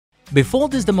Before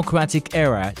this democratic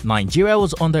era, Nigeria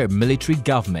was under a military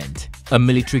government. A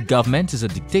military government is a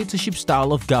dictatorship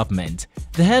style of government.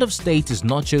 The head of state is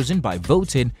not chosen by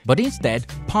voting, but instead,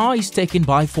 power is taken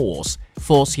by force.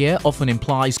 Force here often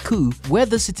implies coup, where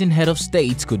the sitting head of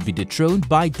state could be dethroned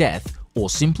by death or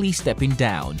simply stepping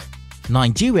down.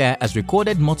 Nigeria has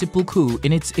recorded multiple coups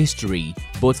in its history,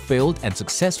 both failed and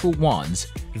successful ones.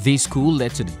 This coup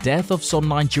led to the death of some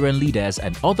Nigerian leaders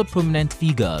and other prominent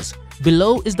figures.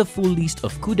 Below is the full list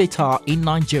of coup d'etat in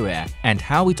Nigeria and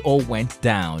how it all went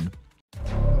down.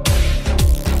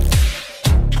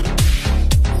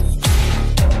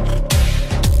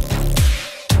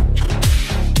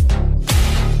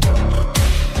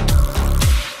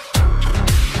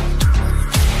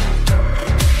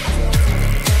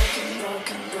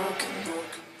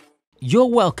 You're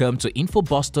welcome to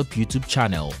InfoBusTop YouTube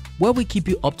channel, where we keep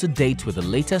you up to date with the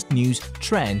latest news,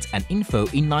 trends and info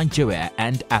in Nigeria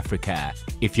and Africa.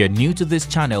 If you're new to this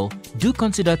channel, do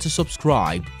consider to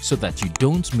subscribe so that you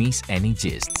don't miss any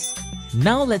gists.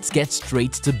 Now let's get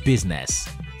straight to business.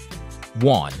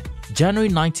 1. January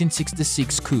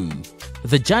 1966 coup.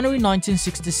 The January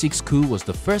 1966 coup was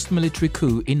the first military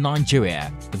coup in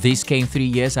Nigeria. This came 3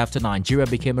 years after Nigeria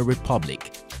became a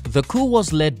republic. The coup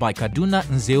was led by Kaduna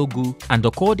Nzeogwu and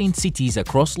occurred in cities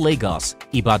across Lagos,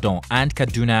 Ibadan and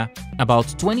Kaduna.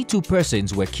 About 22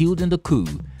 persons were killed in the coup.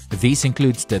 This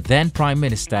includes the then Prime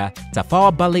Minister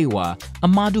Tafawa Balewa,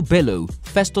 Ahmadu Bello,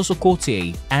 Festus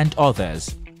Okotie and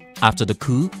others. After the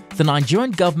coup, the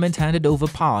Nigerian government handed over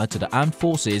power to the armed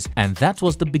forces, and that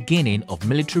was the beginning of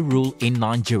military rule in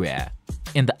Nigeria.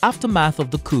 In the aftermath of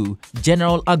the coup,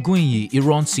 General Aguiyi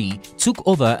Ironsi took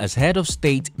over as head of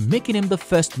state, making him the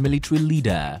first military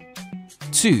leader.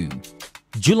 2.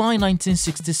 July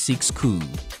 1966 coup.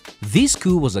 This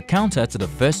coup was a counter to the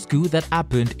first coup that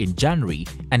happened in January,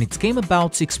 and it came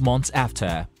about 6 months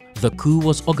after. The coup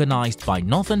was organized by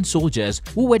Northern soldiers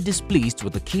who were displeased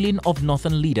with the killing of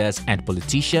Northern leaders and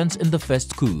politicians in the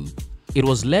first coup. It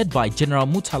was led by General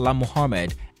Murtala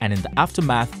Muhammad, and in the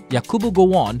aftermath, Yakubu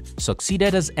Gowon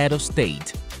succeeded as head of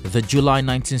state. The July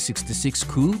 1966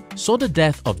 coup saw the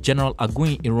death of General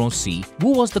Aguiyi Ironsi,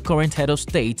 who was the current head of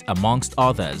state, amongst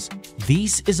others.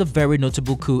 This is a very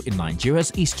notable coup in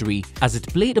Nigeria's history, as it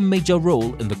played a major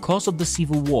role in the course of the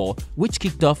civil war, which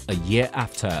kicked off a year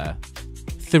after.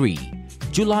 3.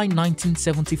 July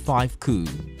 1975 coup.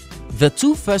 The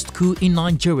two first coups in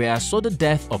Nigeria saw the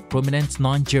death of prominent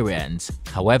Nigerians.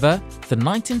 However, the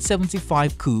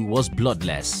 1975 coup was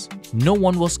bloodless. No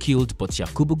one was killed, but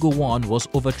Yakubu Gowon was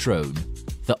overthrown.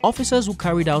 The officers who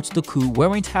carried out the coup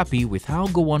weren't happy with how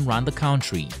Gowon ran the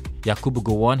country. Yakubu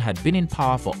Gowon had been in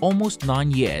power for almost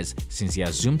 9 years since he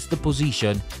assumed the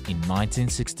position in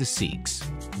 1966.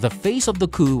 The face of the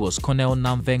coup was Colonel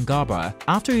Namven Garba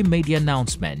after he made the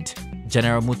announcement.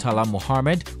 General Murtala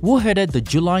Muhammad, who headed the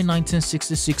July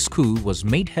 1966 coup, was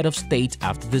made head of state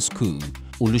after this coup.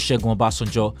 Olusegun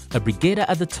Obasanjo, a brigadier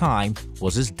at the time,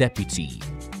 was his deputy.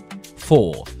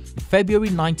 4. February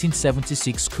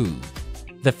 1976 coup.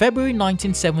 The February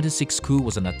 1976 coup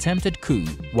was an attempted coup.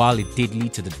 While it did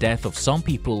lead to the death of some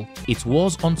people, it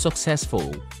was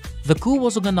unsuccessful. The coup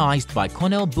was organized by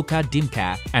Colonel Bukar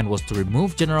Dimka and was to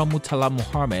remove General Murtala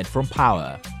Muhammad from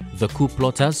power. The coup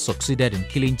plotters succeeded in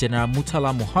killing General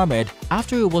Murtala Muhammad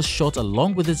after he was shot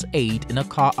along with his aide in a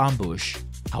car ambush.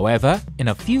 However, in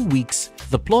a few weeks,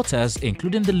 the plotters,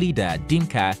 including the leader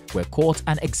Dimka, were caught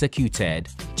and executed.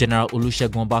 General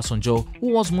Olusegun Obasanjo, who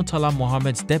was Murtala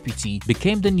Muhammad's deputy,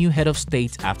 became the new head of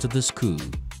state after this coup.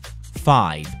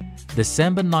 5.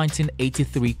 December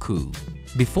 1983 coup.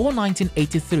 Before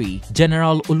 1983,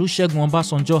 General Olusegun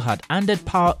Obasanjo had handed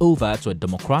power over to a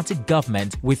democratic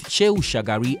government with Shehu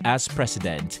Shagari as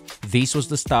president. This was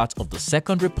the start of the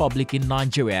Second Republic in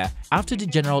Nigeria after the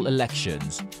general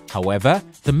elections. However,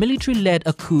 the military led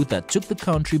a coup that took the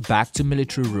country back to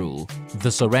military rule.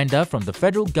 The surrender from the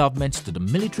federal government to the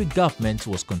military government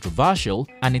was controversial,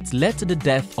 and it led to the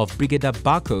death of Brigadier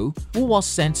Bako, who was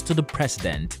sent to the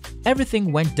president.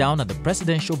 Everything went down at the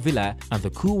presidential villa, and the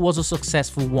coup was a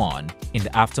successful one. In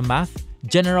the aftermath,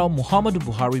 General Muhammadu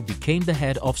Buhari became the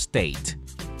head of state.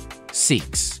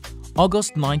 6.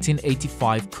 August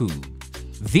 1985 coup.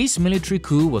 This military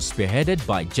coup was spearheaded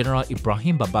by General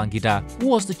Ibrahim Babangida, who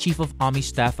was the chief of army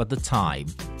staff at the time.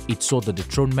 It saw the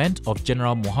dethronement of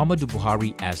General Muhammadu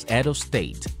Buhari as head of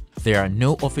state. There are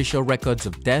no official records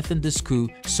of death in this coup,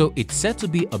 so it's said to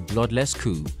be a bloodless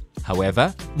coup.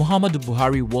 However, Muhammadu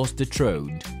Buhari was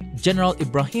dethroned. General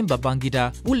Ibrahim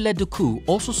Babangida, who led the coup,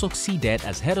 also succeeded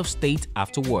as head of state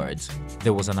afterwards.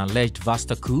 There was an alleged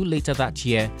vaster coup later that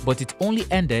year, but it only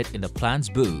ended in the plan's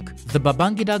book, the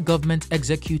Babangida government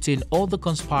executing all the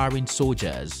conspiring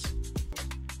soldiers.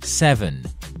 7.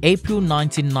 April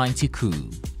 1990 coup.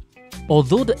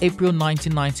 Although the April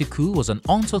 1990 coup was an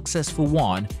unsuccessful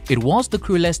one, it was the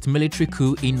cruelest military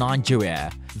coup in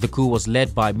Nigeria. The coup was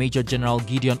led by Major General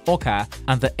Gideon Oka,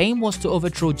 and the aim was to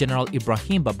overthrow General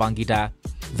Ibrahim Babangida.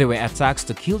 There were attacks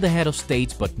to kill the head of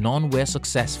state, but none were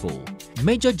successful.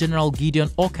 Major General Gideon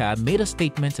Oka made a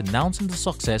statement announcing the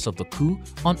success of the coup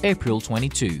on April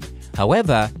 22.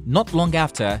 However, not long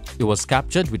after, he was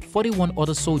captured with 41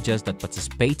 other soldiers that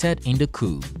participated in the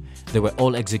coup. They were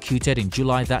all executed in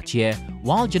July that year,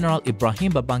 while General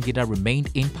Ibrahim Babangida remained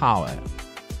in power.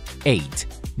 8.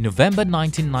 November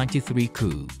 1993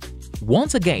 coup.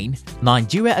 Once again,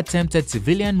 Nigeria attempted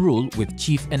civilian rule with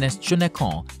Chief Ernest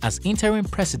Shonekan as interim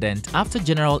president after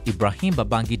General Ibrahim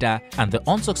Babangida and the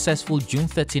unsuccessful June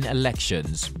 13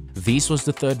 elections. This was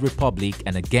the Third Republic,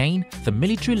 and again, the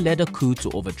military led a coup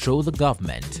to overthrow the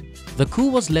government. The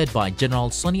coup was led by General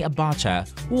Sani Abacha,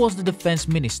 who was the defense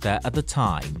minister at the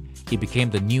time. He became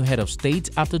the new head of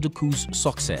state after the coup's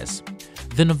success.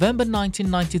 The November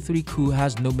 1993 coup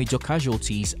has no major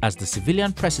casualties as the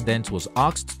civilian president was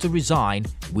asked to resign,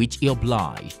 which he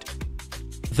obliged.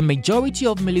 The majority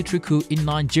of military coups in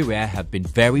Nigeria have been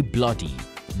very bloody.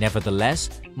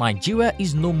 Nevertheless, Nigeria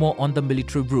is no more under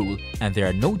military rule, and there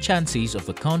are no chances of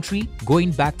the country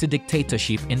going back to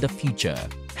dictatorship in the future.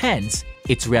 Hence,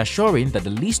 it's reassuring that the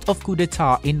list of coups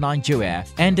d'etat in Nigeria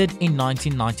ended in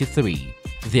 1993.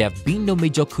 There have been no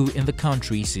major coup in the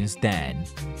country since then.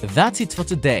 That's it for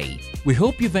today. We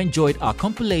hope you've enjoyed our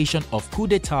compilation of coup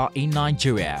d'etat in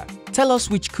Nigeria. Tell us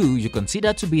which coup you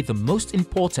consider to be the most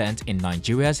important in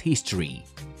Nigeria's history.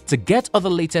 To get all the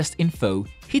latest info,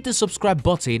 hit the subscribe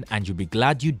button and you'll be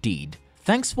glad you did.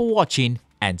 Thanks for watching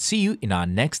and see you in our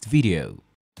next video.